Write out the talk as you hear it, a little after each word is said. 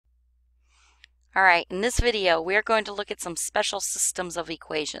All right, in this video, we're going to look at some special systems of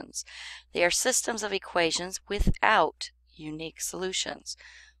equations. They are systems of equations without unique solutions.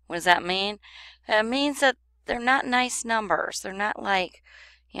 What does that mean? It means that they're not nice numbers. They're not like,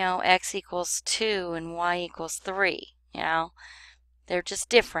 x equals 2 and y equals 3. They're just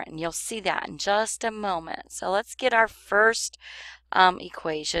different, and you'll see that in just a moment. So let's get our first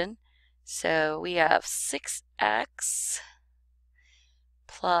equation. So we have 6x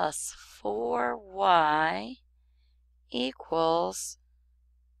plus 4y equals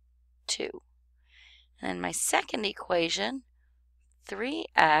 2. And then my second equation,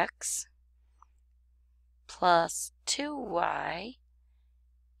 3x plus 2y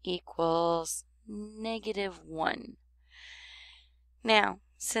equals -1. Now,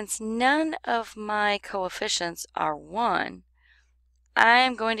 since none of my coefficients are 1,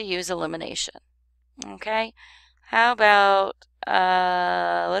 I'm going to use elimination. Okay? How about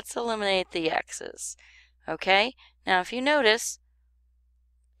let's eliminate the x's. Okay? Now, if you notice,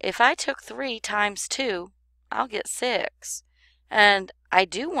 if I took 3 times 2, I'll get 6. And I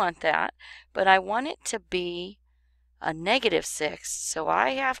do want that, but I want it to be a -6. So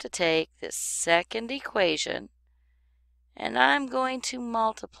I have to take this second equation, and I'm going to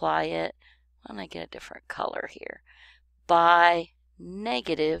multiply it, when I get a different color here, by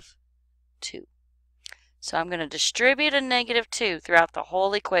 -2. So I'm going to distribute a -2 throughout the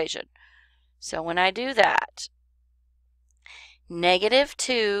whole equation. So when I do that,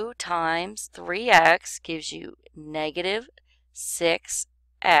 -2 times 3x gives you -6x.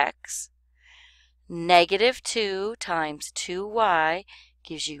 -2 times 2y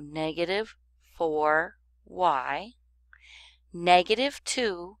gives you -4y.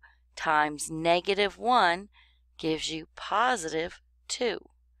 -2 times -1 gives you +2.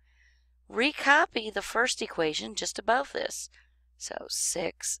 Recopy the first equation just above this. So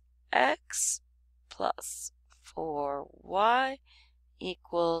 6x plus 4y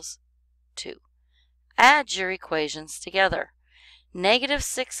equals 2. Add your equations together.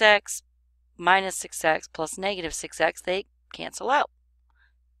 -6x minus 6x plus -6x, they cancel out.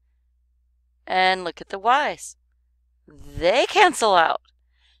 And look at the y's. They cancel out.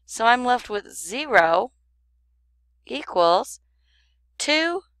 So I'm left with 0 equals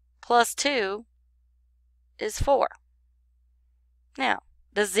 2 plus 2 is 4. Now,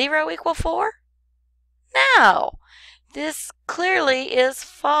 does 0 equal 4? No. This clearly is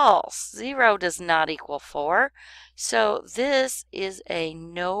false. 0 does not equal 4. So this is a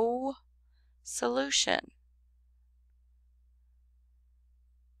no solution.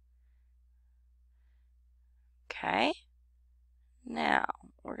 Okay. Now,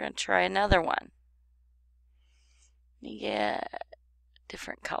 we're going to try another one. Let me get a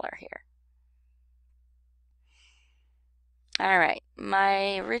different color here. All right,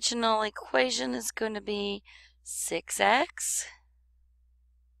 my original equation is going to be 6x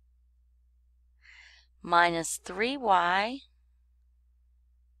minus 3y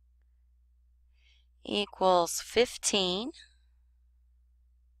equals 15.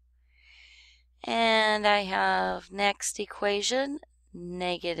 And I have next equation,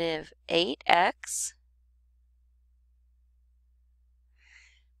 -8x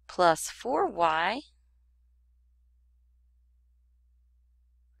plus 4y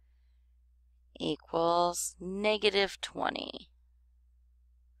equals -20.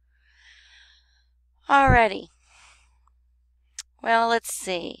 Alrighty. Well, let's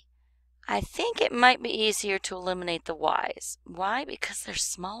see. I think it might be easier to eliminate the y's. Why? Because they're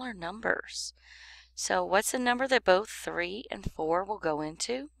smaller numbers. So what's the number that both 3 and 4 will go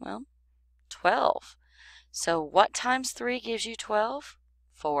into? Well, 12. So what times 3 gives you 12?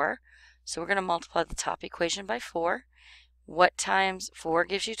 4. So we're going to multiply the top equation by 4. What times 4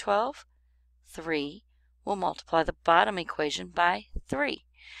 gives you 12? 3. We'll multiply the bottom equation by 3.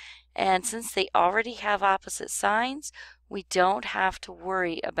 And since they already have opposite signs, we don't have to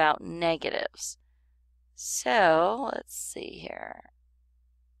worry about negatives. So let's see here.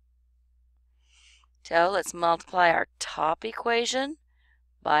 So let's multiply our top equation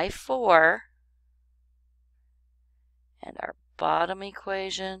by 4 and our bottom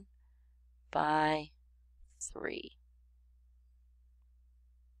equation by 3.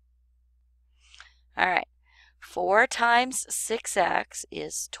 All right, 4 times 6x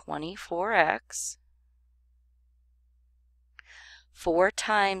is 24x. 4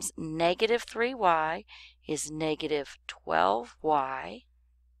 times -3y is -12y.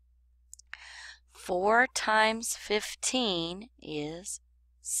 4 times 15 is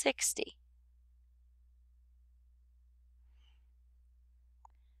 60.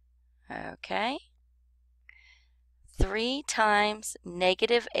 Okay. 3 times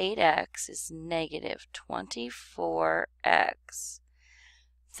negative 8x is negative 24x.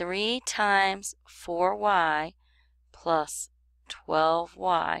 3 times 4y plus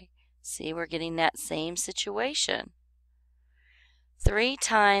 12y. See, we're getting that same situation. 3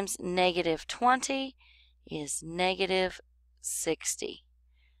 times negative 20 is negative 60.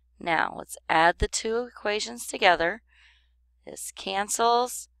 Now, let's add the two equations together. This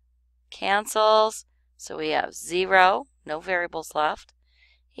cancels, cancels, so we have 0, no variables left,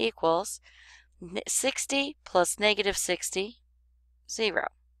 equals 60 plus negative 60, 0.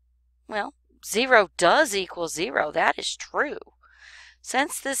 Well, 0 does equal 0. That is true.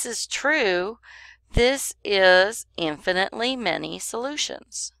 Since this is true, this is infinitely many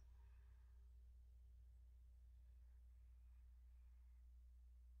solutions.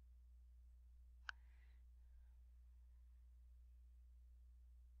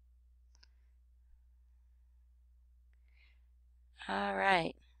 All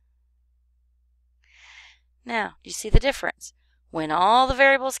right. Now, do you see the difference? When all the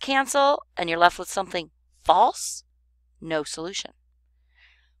variables cancel and you're left with something false, no solution.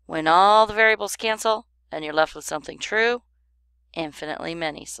 When all the variables cancel and you're left with something true, infinitely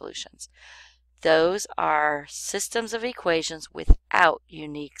many solutions. Those are systems of equations without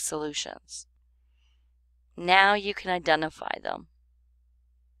unique solutions. Now you can identify them.